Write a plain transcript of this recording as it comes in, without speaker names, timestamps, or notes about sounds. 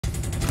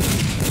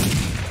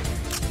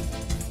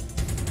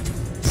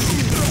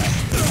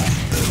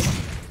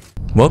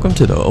Welcome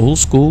to the Old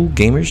School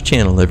Gamers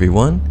channel,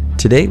 everyone.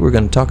 Today we're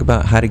going to talk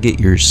about how to get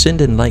your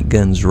Sinden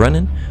Lightguns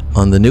running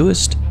on the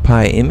newest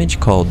Pi image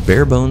called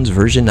Barebones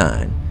version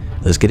 9.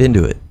 Let's get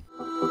into it.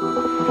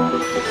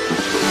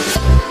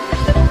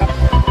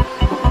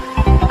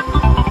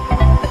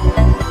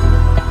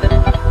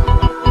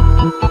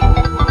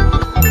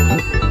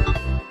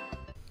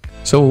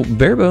 So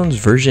Barebones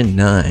version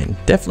 9,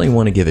 definitely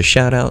want to give a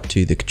shout out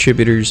to the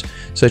contributors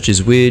such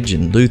as Widge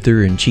and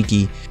Luther and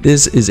Cheeky.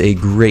 This is a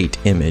great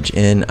image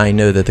and I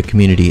know that the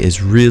community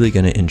is really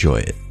going to enjoy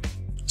it.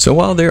 So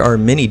while there are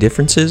many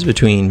differences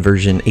between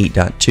version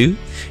 8.2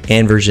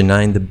 and version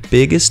 9, the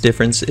biggest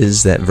difference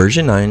is that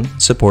version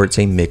 9 supports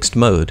a mixed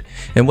mode.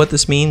 And what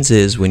this means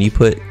is when you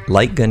put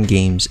Lightgun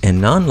games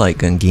and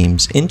non-Lightgun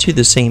games into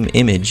the same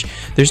image,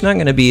 there's not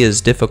going to be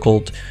as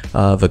difficult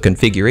of a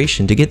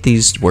configuration to get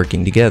these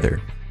working together.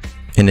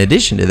 In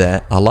addition to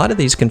that, a lot of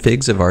these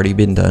configs have already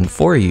been done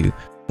for you.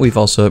 We've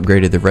also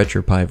upgraded the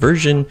RetroPie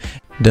version,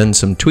 done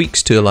some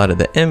tweaks to a lot of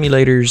the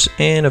emulators,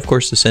 and of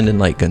course the Sinden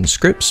Lightgun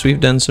scripts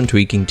we've done some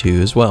tweaking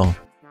to as well.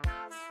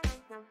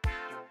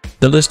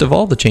 The list of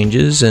all the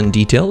changes and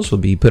details will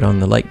be put on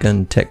the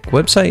Lightgun Tech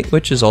website,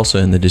 which is also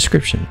in the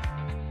description.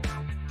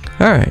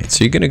 Alright,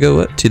 so you're going to go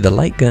up to the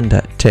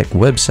lightgun.tech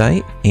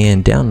website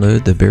and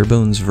download the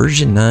Barebones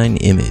version 9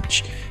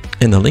 image,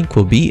 and the link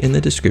will be in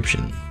the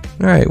description.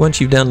 Alright, once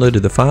you've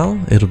downloaded the file,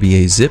 it'll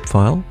be a zip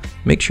file.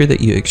 Make sure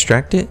that you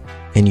extract it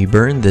and you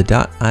burn the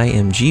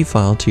 .img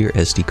file to your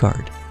SD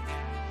card.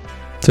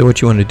 So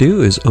what you want to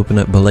do is open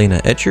up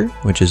Balena Etcher,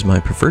 which is my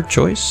preferred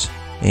choice,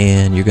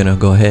 and you're going to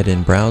go ahead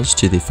and browse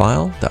to the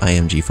file, the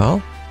img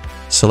file,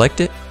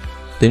 select it,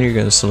 then you're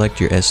going to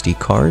select your SD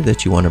card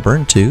that you want to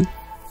burn to.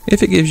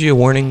 If it gives you a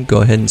warning,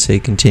 go ahead and say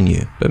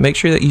continue, but make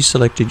sure that you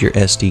selected your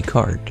SD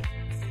card.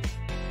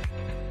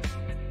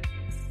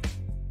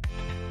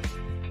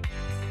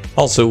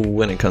 Also,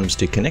 when it comes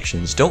to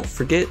connections, don't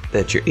forget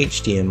that your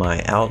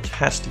HDMI out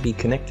has to be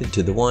connected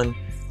to the one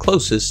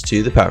closest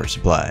to the power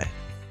supply.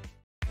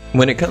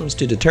 When it comes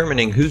to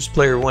determining who's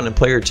player 1 and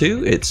player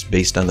 2, it's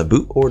based on the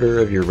boot order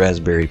of your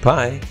Raspberry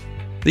Pi.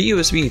 The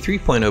USB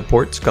 3.0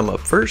 ports come up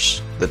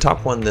first, the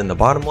top one then the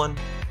bottom one,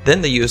 then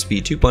the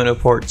USB 2.0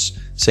 ports,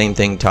 same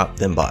thing top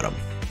then bottom.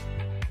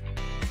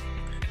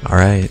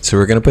 Alright, so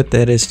we're going to put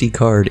that SD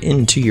card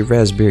into your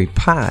Raspberry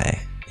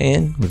Pi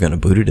and we're going to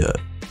boot it up.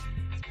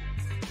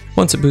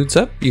 Once it boots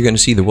up, you're going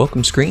to see the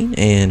welcome screen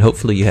and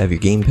hopefully you have your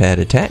gamepad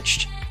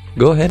attached.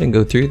 Go ahead and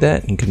go through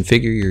that and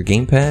configure your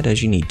gamepad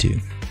as you need to.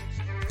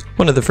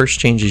 One of the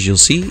first changes you'll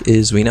see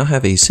is we now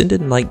have a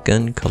Sinden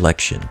Lightgun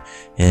collection,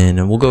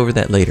 and we'll go over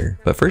that later,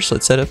 but first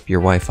let's set up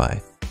your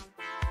Wi-Fi.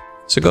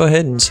 So go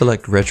ahead and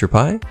select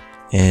RetroPie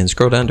and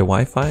scroll down to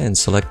Wi-Fi and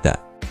select that.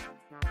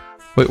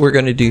 What we're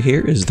going to do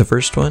here is the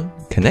first one,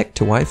 connect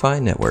to Wi-Fi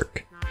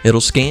network.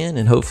 It'll scan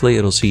and hopefully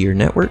it'll see your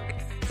network.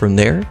 From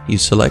there, you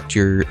select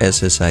your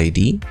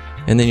SSID,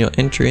 and then you'll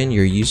enter in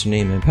your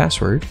username and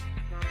password.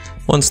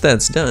 Once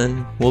that's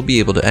done, we'll be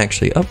able to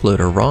actually upload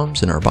our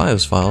ROMs and our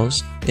BIOS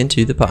files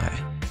into the Pi.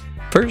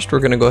 First, we're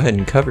going to go ahead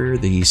and cover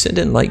the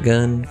Sinden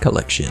Lightgun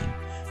collection.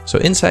 So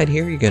inside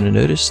here, you're going to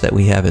notice that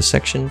we have a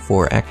section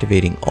for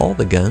activating all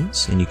the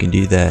guns, and you can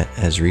do that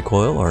as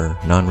recoil or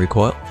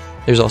non-recoil.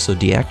 There's also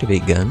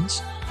deactivate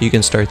guns. You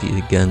can start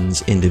the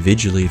guns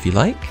individually if you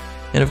like.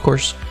 And of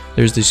course,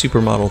 there's the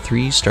Supermodel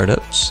 3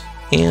 startups.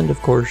 And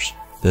of course,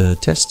 the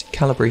test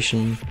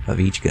calibration of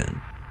each gun.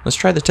 Let's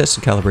try the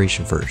tested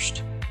calibration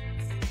first.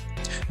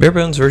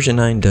 Barebones version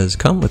 9 does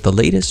come with the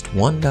latest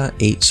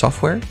 1.8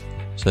 software,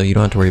 so you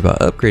don't have to worry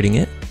about upgrading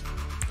it.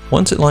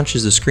 Once it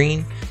launches the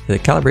screen, the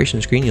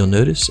calibration screen, you'll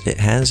notice it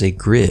has a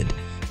grid.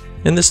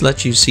 And this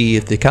lets you see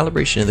if the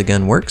calibration of the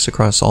gun works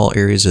across all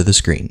areas of the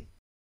screen.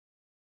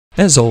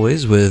 As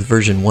always with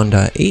version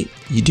 1.8,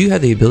 you do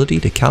have the ability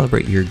to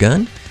calibrate your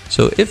gun,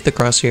 so if the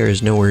crosshair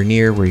is nowhere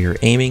near where you're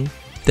aiming,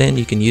 then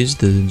you can use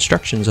the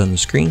instructions on the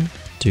screen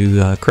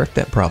to correct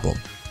that problem.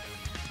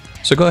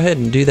 So go ahead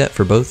and do that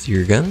for both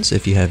your guns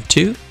if you have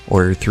 2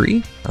 or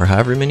 3 or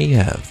however many you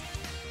have.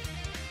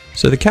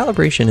 So the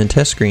calibration and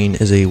test screen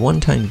is a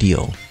one-time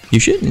deal. You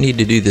shouldn't need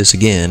to do this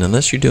again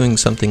unless you're doing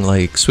something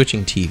like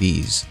switching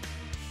TVs.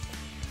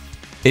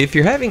 If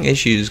you're having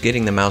issues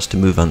getting the mouse to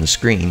move on the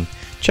screen,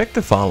 check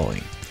the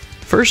following.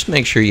 First,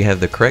 make sure you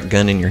have the correct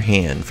gun in your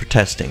hand for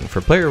testing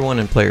for player 1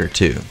 and player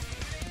 2.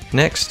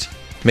 Next,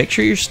 make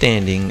sure you're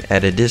standing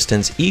at a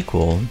distance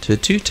equal to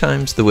 2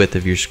 times the width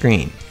of your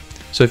screen.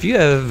 So if you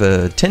have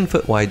a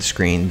 10-foot wide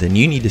screen, then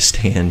you need to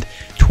stand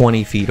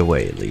 20 feet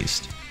away at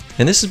least.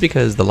 And this is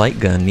because the light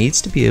gun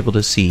needs to be able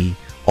to see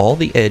all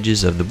the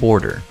edges of the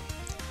border.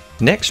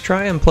 Next,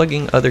 try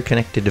unplugging other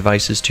connected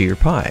devices to your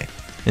Pi,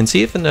 and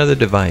see if another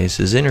device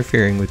is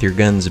interfering with your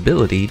gun's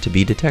ability to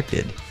be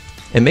detected.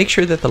 And make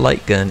sure that the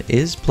light gun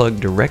is plugged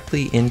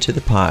directly into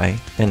the Pi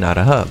and not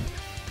a hub.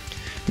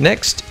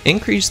 Next,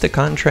 increase the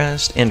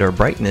contrast and or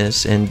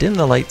brightness and dim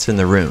the lights in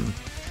the room.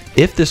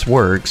 If this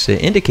works,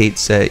 it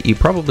indicates that you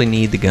probably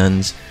need the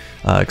gun's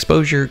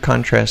exposure,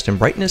 contrast, and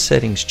brightness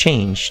settings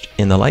changed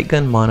in the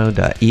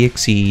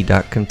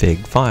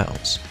lightgunmono.exe.config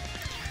files.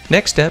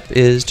 Next step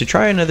is to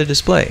try another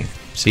display.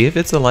 See if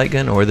it's the light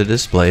gun or the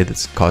display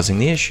that's causing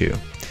the issue.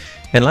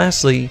 And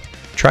lastly,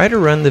 try to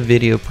run the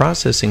video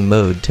processing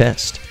mode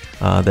test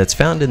that's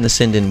found in the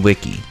Sinden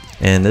wiki,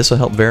 and this will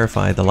help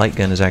verify the light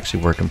gun is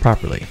actually working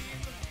properly.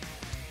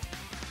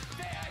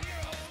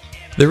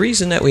 The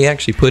reason that we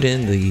actually put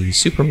in the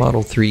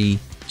Supermodel 3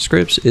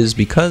 scripts is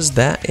because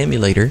that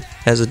emulator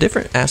has a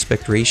different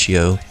aspect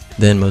ratio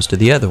than most of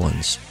the other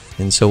ones.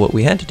 And so what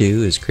we had to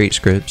do is create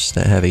scripts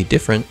that have a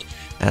different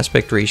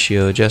aspect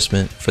ratio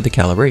adjustment for the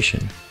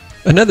calibration.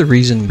 Another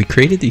reason we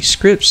created these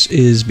scripts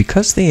is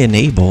because they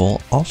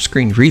enable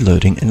off-screen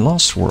reloading in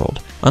Lost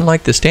World,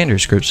 unlike the standard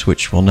scripts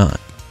which will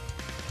not.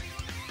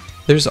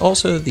 There's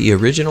also the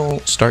original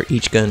start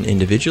each gun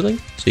individually,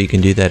 so you can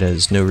do that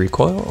as no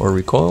recoil or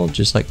recoil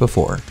just like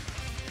before.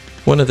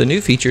 One of the new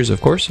features,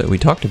 of course, that we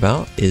talked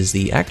about is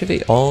the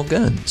activate all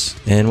guns,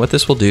 and what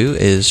this will do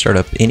is start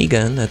up any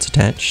gun that's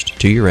attached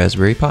to your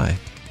Raspberry Pi.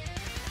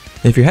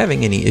 If you're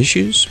having any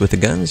issues with the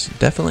guns,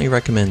 definitely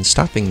recommend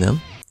stopping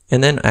them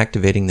and then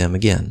activating them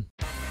again.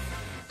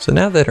 So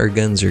now that our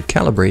guns are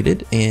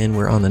calibrated and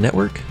we're on the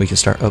network, we can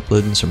start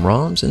uploading some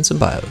ROMs and some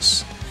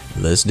BIOS.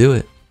 Let's do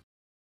it.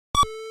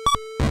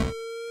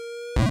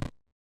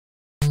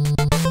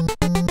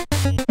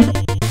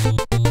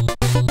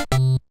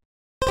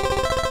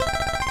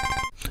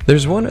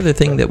 There's one other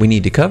thing that we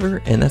need to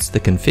cover, and that's the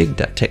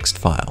config.txt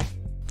file.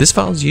 This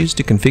file is used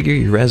to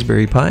configure your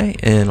Raspberry Pi,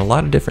 and a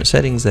lot of different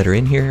settings that are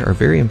in here are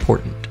very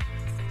important.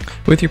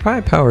 With your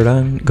Pi powered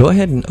on, go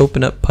ahead and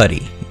open up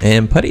PuTTY.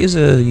 And PuTTY is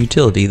a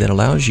utility that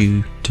allows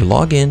you to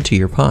log into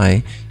your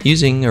Pi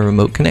using a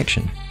remote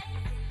connection.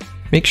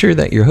 Make sure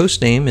that your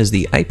host name is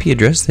the IP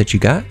address that you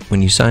got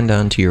when you signed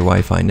on to your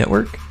Wi-Fi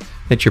network,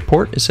 that your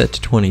port is set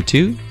to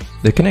 22,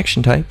 the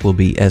connection type will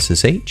be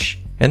SSH,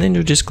 and then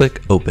you'll just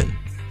click Open.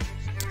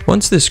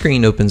 Once this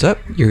screen opens up,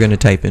 you're going to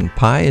type in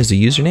Pi as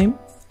the username,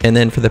 and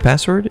then for the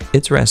password,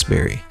 it's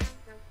Raspberry.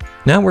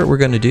 Now what we're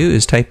going to do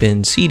is type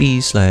in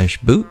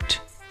cd/boot,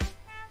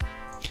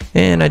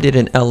 and I did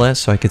an ls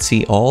so I could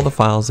see all the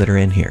files that are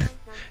in here.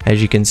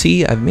 As you can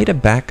see, I've made a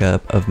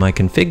backup of my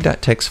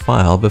config.txt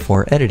file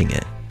before editing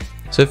it.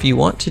 So if you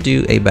want to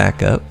do a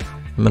backup,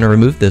 I'm going to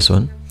remove this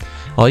one.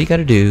 All you got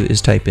to do is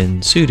type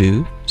in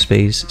sudo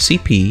space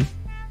cp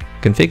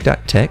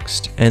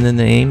config.txt and then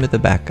the name of the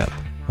backup.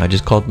 I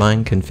just called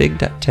mine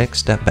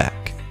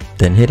config.txt.back,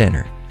 then hit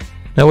enter.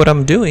 Now what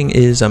I'm doing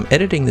is I'm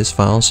editing this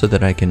file so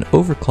that I can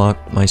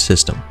overclock my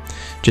system.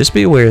 Just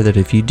be aware that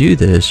if you do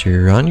this,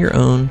 you're on your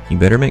own. You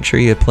better make sure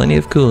you have plenty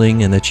of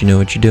cooling and that you know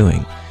what you're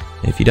doing.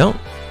 If you don't,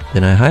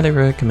 then I highly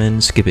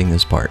recommend skipping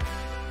this part.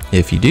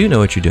 If you do know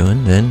what you're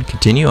doing, then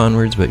continue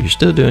onwards, but you're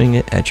still doing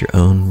it at your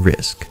own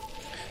risk.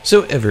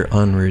 So ever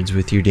onwards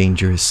with your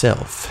dangerous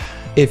self.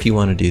 If you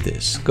want to do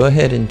this, go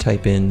ahead and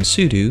type in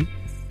sudo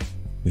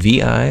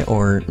vi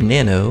or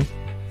nano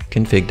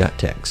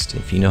config.txt.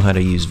 If you know how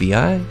to use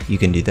vi, you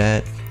can do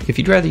that. If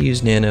you'd rather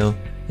use nano,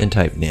 then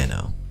type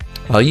nano.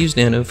 I'll use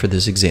nano for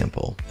this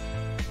example.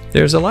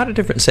 There's a lot of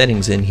different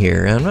settings in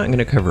here, and I'm not going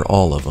to cover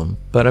all of them,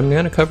 but I'm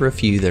going to cover a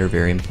few that are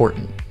very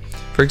important.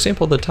 For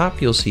example, the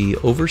top you'll see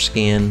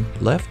overscan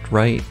left,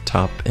 right,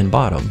 top, and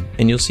bottom,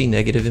 and you'll see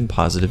negative and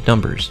positive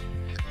numbers.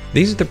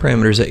 These are the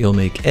parameters that you'll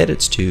make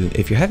edits to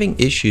if you're having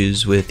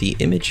issues with the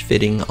image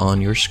fitting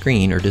on your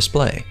screen or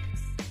display.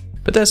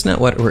 But that's not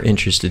what we're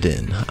interested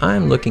in.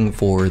 I'm looking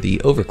for the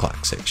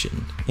overclock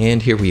section,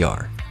 and here we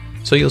are.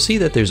 So you'll see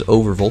that there's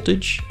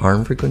overvoltage,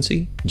 ARM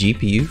frequency,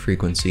 GPU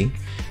frequency,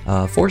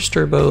 force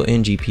turbo,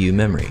 and GPU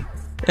memory.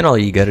 And all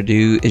you gotta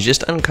do is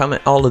just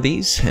uncomment all of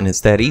these, and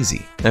it's that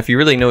easy. Now if you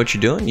really know what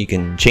you're doing, you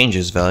can change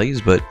those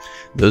values, but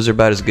those are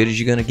about as good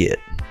as you're gonna get.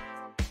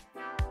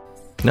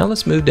 Now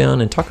let's move down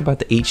and talk about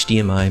the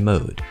HDMI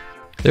mode.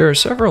 There are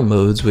several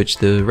modes which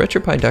the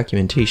RetroPie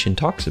documentation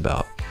talks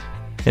about.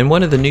 And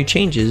one of the new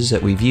changes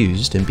that we've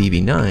used in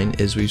BB9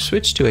 is we've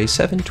switched to a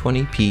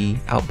 720p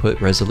output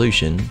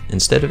resolution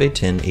instead of a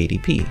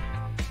 1080p.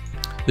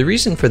 The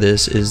reason for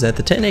this is that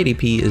the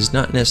 1080p is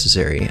not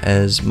necessary,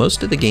 as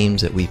most of the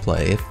games that we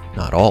play, if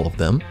not all of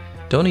them,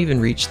 don't even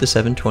reach the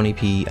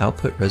 720p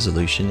output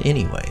resolution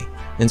anyway.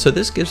 And so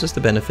this gives us the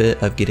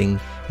benefit of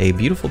getting a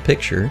beautiful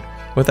picture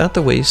without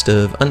the waste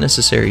of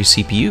unnecessary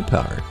CPU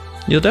power.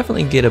 You'll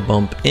definitely get a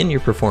bump in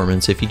your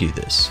performance if you do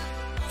this.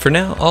 For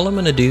now, all I'm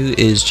going to do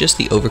is just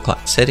the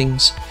overclock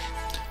settings.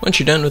 Once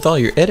you're done with all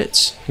your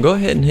edits, go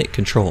ahead and hit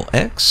Ctrl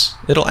X.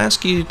 It'll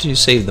ask you to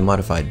save the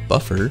modified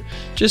buffer.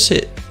 Just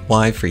hit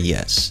Y for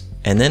yes.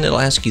 And then it'll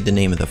ask you the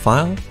name of the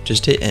file.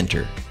 Just hit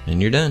enter, and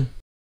you're done.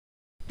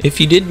 If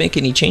you did make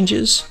any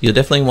changes, you'll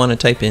definitely want to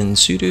type in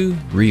sudo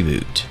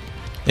reboot.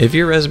 If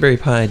your Raspberry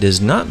Pi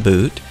does not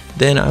boot,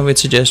 then I would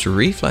suggest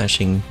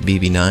reflashing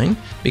BB9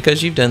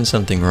 because you've done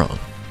something wrong.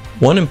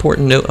 One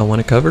important note I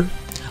want to cover: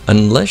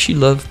 unless you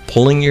love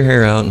pulling your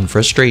hair out in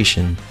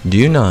frustration,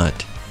 do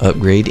not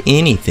upgrade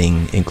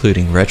anything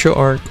including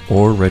Retroarch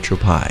or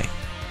RetroPie.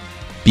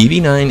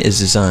 BB9 is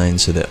designed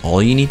so that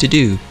all you need to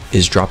do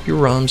is drop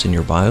your ROMs and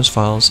your BIOS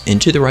files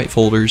into the right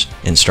folders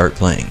and start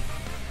playing.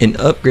 An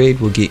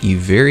upgrade will get you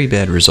very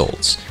bad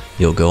results,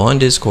 you'll go on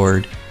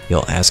Discord,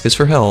 you'll ask us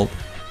for help,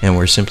 and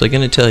we're simply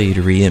going to tell you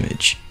to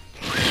re-image.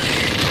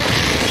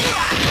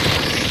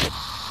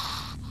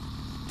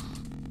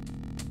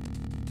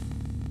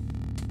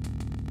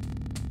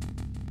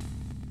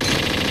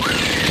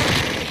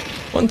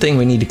 One thing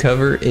we need to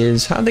cover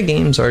is how the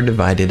games are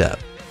divided up.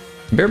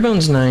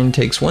 Barebones 9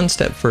 takes one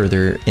step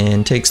further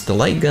and takes the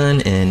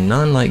Lightgun and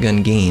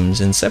non-Lightgun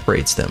games and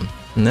separates them,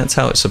 and that's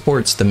how it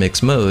supports the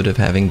mixed mode of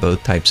having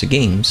both types of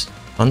games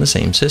on the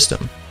same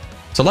system.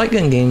 So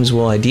Lightgun games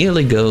will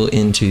ideally go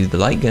into the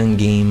Lightgun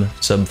game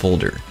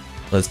subfolder.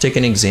 Let's take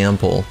an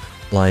example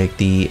like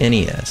the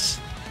NES.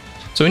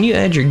 So when you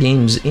add your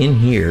games in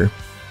here,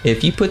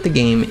 if you put the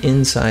game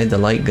inside the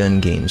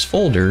Lightgun games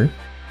folder,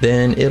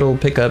 then it'll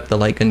pick up the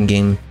Lightgun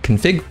game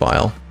config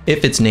file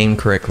if it's named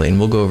correctly, and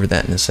we'll go over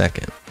that in a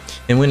second.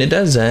 And when it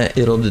does that,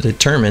 it'll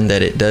determine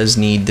that it does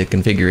need the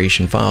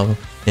configuration file,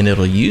 and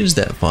it'll use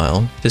that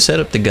file to set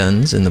up the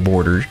guns and the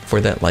border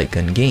for that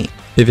Lightgun game.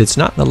 If it's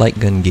not in the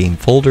Lightgun game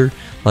folder,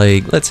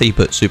 like let's say you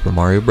put Super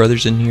Mario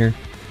Brothers in here,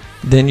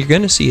 then you're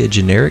going to see a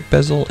generic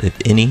bezel, if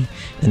any,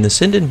 and the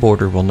Sinden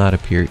border will not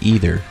appear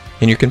either,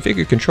 and your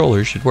configured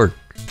controller should work.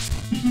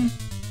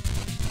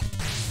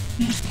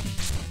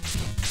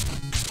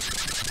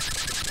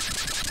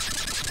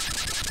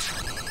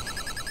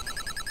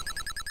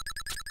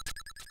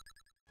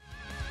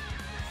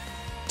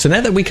 So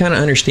now that we kind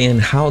of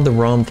understand how the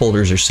ROM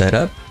folders are set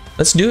up,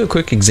 let's do a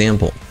quick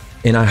example.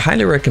 And I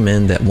highly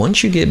recommend that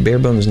once you get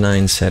Barebones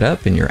 9 set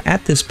up and you're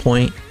at this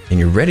point and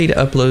you're ready to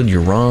upload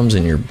your ROMs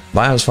and your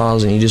BIOS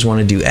files and you just want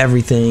to do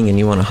everything and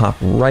you want to hop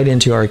right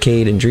into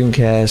arcade and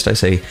Dreamcast, I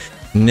say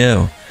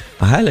no.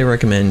 I highly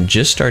recommend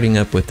just starting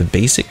up with the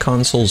basic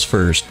consoles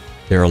first.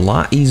 They're a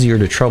lot easier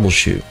to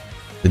troubleshoot.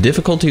 The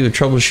difficulty with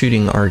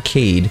troubleshooting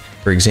arcade,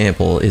 for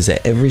example, is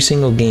that every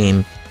single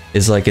game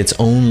is like its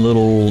own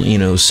little,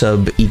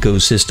 sub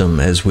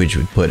ecosystem, as Widge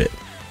would put it.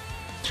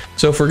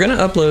 So if we're going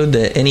to upload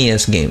the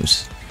NES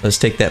games, let's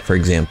take that for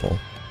example.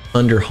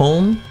 Under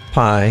Home,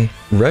 Pi,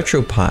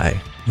 RetroPie,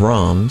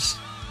 ROMs,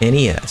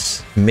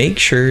 NES, make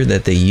sure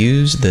that they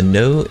use the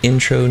no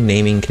intro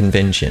naming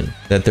convention,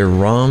 that their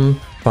ROM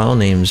file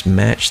names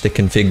match the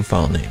config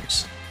file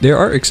names. There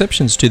are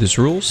exceptions to this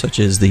rule, such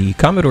as the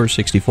Commodore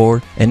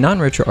 64 and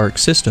non-RetroArch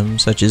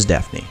systems such as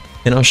Daphne.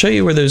 And I'll show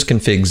you where those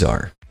configs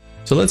are.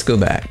 So let's go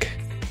back.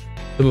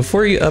 So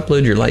before you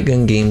upload your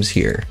Lightgun games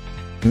here,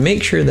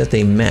 make sure that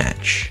they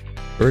match.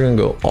 We're going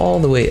to go all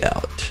the way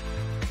out.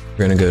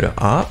 We're going to go to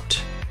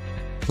Opt,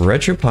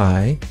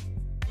 RetroPie,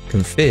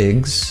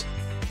 Configs,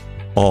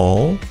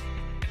 All,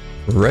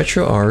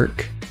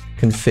 RetroArch,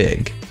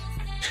 Config.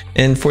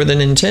 And for the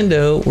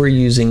Nintendo, we're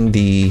using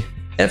the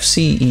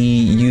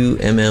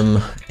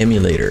FCEUMM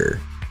emulator.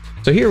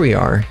 So here we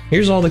are.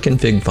 Here's all the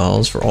config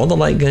files for all the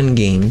Lightgun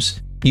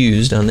games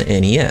used on the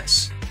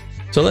NES.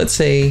 So let's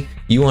say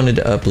you wanted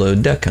to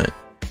upload Duck Hunt.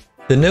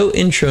 The no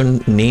intro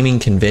naming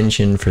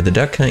convention for the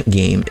Duck Hunt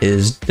game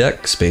is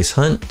duck space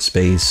hunt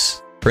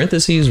space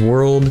parentheses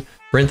world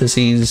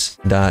parentheses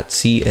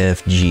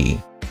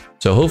 .cfg.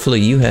 So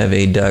hopefully you have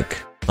a duck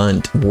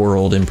hunt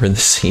world in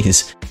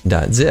parentheses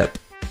 .zip,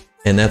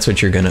 and that's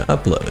what you're going to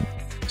upload.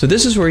 So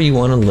this is where you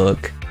want to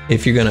look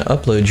if you're going to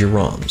upload your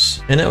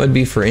ROMs, and that would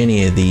be for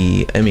any of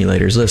the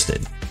emulators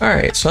listed.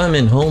 Alright, so I'm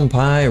in Home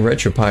Pi,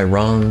 RetroPie,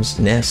 ROMs,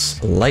 NES,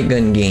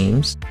 Lightgun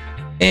games,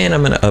 and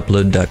I'm going to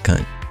upload Duck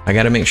Hunt. I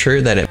got to make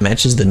sure that it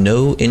matches the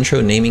no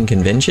intro naming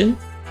convention.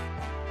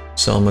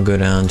 So I'm going to go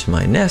down to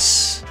my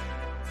NES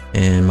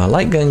and my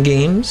Lightgun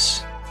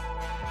games.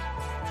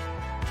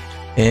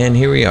 And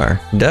here we are,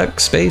 duck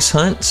space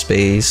hunt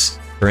space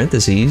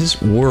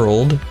parentheses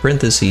world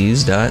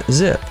parentheses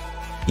 .zip.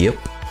 Yep,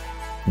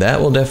 that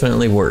will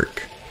definitely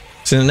work.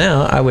 So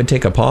now I would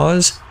take a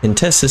pause and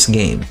test this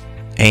game.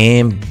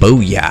 And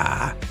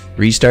booyah!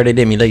 Restarted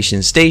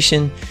emulation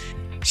station,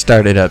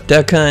 started up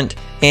Duck Hunt,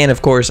 and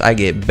of course I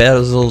get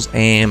bezels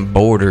and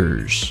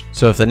borders.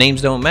 So if the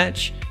names don't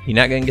match, you're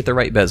not going to get the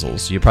right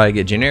bezels. You'll probably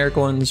get generic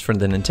ones from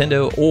the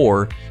Nintendo,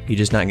 or you're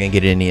just not going to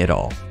get any at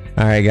all.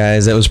 Alright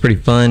guys, that was pretty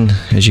fun.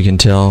 As you can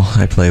tell,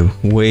 I play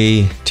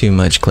way too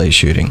much clay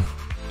shooting.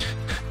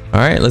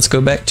 Alright, let's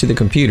go back to the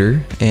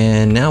computer,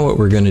 and now what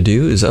we're going to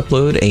do is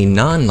upload a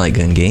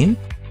non-Lightgun game,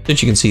 so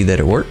that you can see that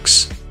it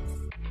works.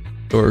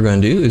 So what we're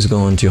going to do is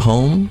go into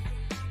Home,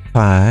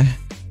 Pi,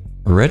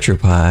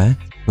 RetroPie,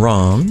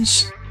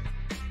 ROMs,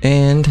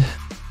 and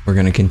we're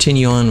going to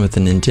continue on with the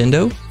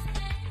Nintendo.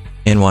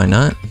 And why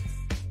not?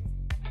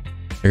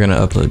 We're going to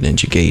upload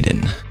Ninja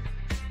Gaiden.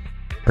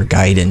 Or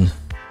Gaiden.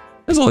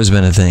 That's always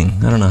been a thing.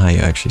 I don't know how you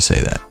actually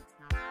say that.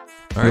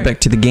 Alright, go back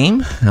to the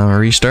game. I'll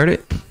restart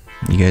it.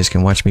 You guys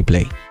can watch me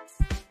play.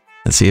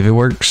 Let's see if it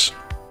works.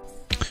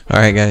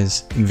 Alright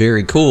guys,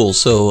 very cool.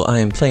 So I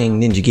am playing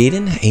Ninja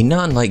Gaiden, a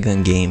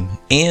non-Lightgun game,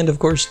 and of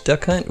course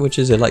Duck Hunt, which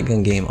is a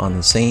Lightgun game on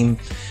the same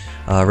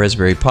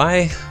Raspberry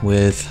Pi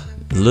with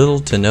little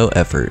to no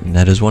effort. And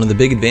that is one of the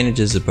big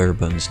advantages of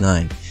Barebones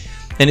 9.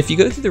 And if you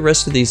go through the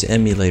rest of these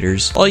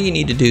emulators, all you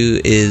need to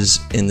do is,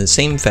 in the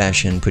same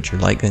fashion, put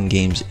your Lightgun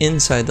games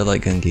inside the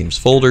Lightgun games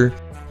folder.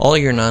 all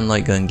your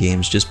non-Lightgun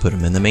games, just put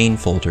them in the main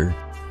folder.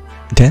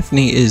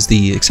 Daphne is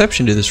the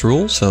exception to this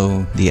rule,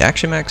 so the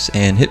Action Max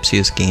and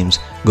Hypsius games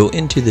go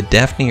into the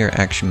Daphne or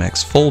Action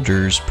Max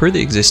folders per the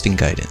existing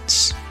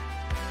guidance.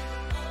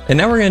 And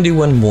now we're going to do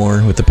one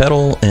more with the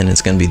pedal, and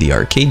it's going to be the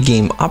arcade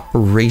game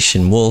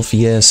Operation Wolf.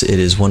 Yes, it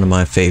is one of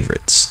my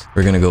favorites.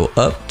 We're going to go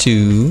up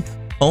to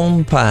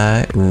Home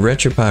Pi,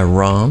 RetroPie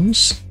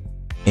ROMs,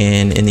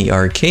 and in the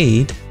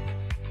arcade,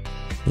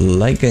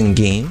 Lightgun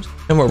games.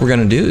 And what we're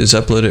going to do is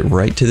upload it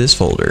right to this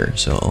folder.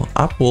 So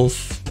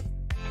OpWolf,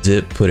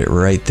 zip, put it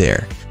right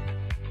there.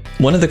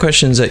 One of the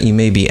questions that you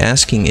may be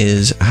asking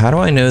is, how do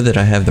I know that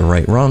I have the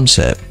right ROM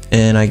set?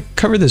 And I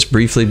covered this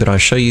briefly, but I'll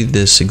show you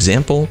this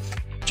example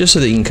just so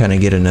that you can kind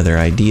of get another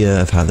idea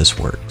of how this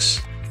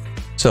works.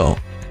 So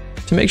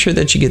to make sure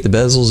that you get the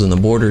bezels and the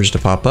borders to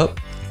pop up,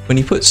 when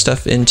you put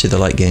stuff into the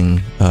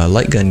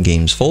Lightgun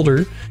games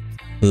folder,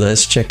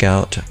 let's check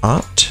out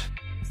opt.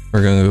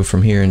 We're going to go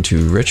from here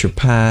into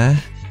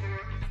RetroPie,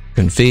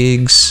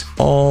 configs,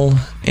 all,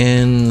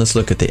 and let's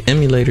look at the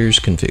emulators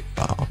config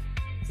file.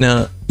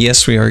 Now,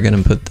 yes, we are going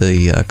to put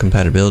the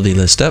compatibility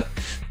list up,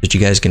 but you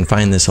guys can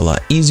find this a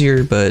lot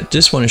easier, but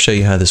just want to show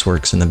you how this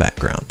works in the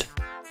background.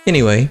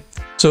 Anyway,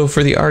 so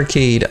for the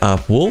arcade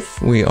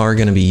OpWolf, we are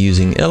going to be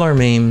using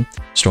LR-MAME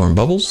Storm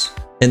Bubbles,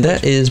 and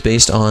that is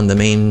based on the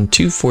MAME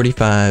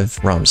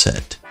 245 ROM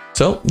set.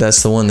 So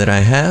that's the one that I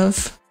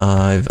have.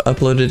 I've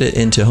uploaded it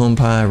into Home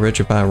Pi,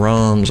 RetroPie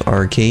ROMs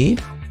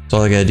Arcade. So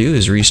all I gotta do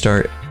is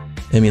restart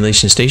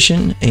Emulation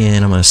Station,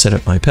 and I'm gonna set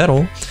up my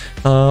pedal.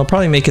 I'll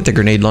probably make it the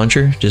grenade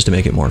launcher just to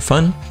make it more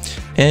fun.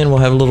 And we'll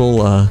have a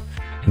little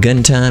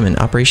gun time in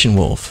Operation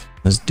Wolf.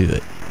 Let's do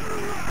it.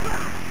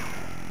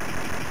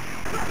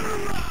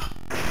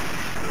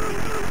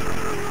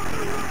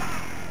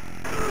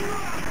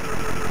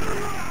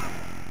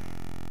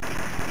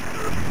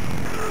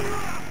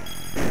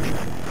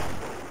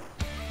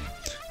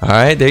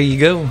 Alright, there you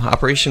go,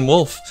 Operation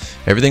Wolf.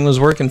 Everything was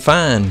working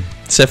fine,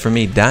 except for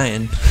me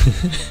dying.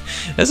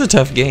 That's a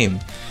tough game.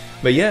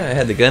 But yeah, I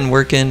had the gun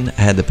working,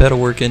 I had the pedal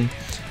working.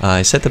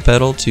 I set the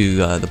pedal to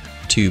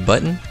the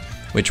button,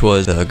 which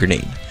was a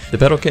grenade. The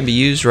pedal can be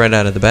used right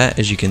out of the bat,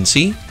 as you can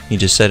see. You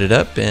just set it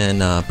up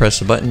and press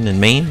the button in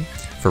main.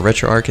 For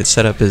Retroarch, it's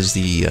set up as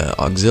the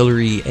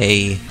auxiliary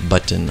A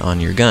button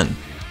on your gun.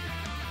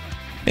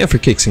 And for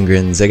kicks and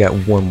grins, I got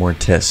one more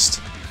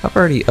test. I've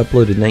already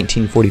uploaded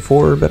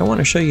 1944, but I want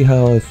to show you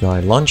how if I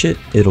launch it,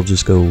 it'll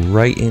just go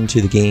right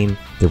into the game.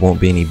 There won't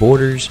be any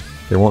borders,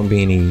 there won't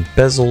be any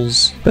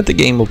bezels, but the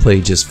game will play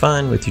just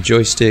fine with your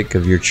joystick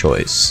of your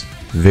choice.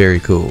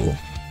 Very cool.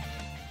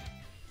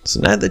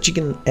 So now that you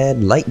can add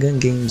Lightgun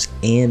games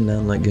and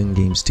non-Lightgun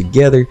games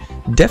together,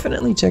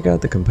 definitely check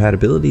out the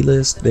compatibility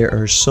list. There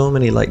are so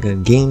many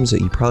Lightgun games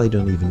that you probably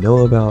don't even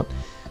know about.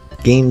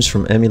 Games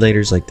from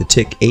emulators like the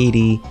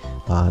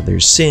TIC-80,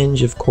 there's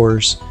Singe, of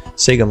course,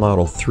 Sega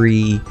Model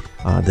 3,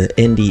 the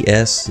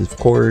NDS, of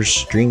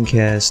course,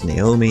 Dreamcast,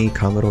 Naomi,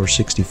 Commodore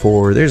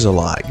 64. There's a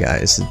lot,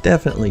 guys.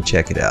 Definitely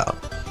check it out.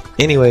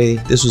 Anyway,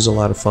 this was a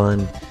lot of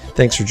fun.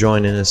 Thanks for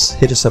joining us.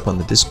 Hit us up on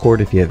the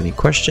Discord if you have any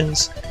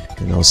questions,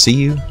 and I'll see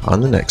you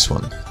on the next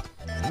one.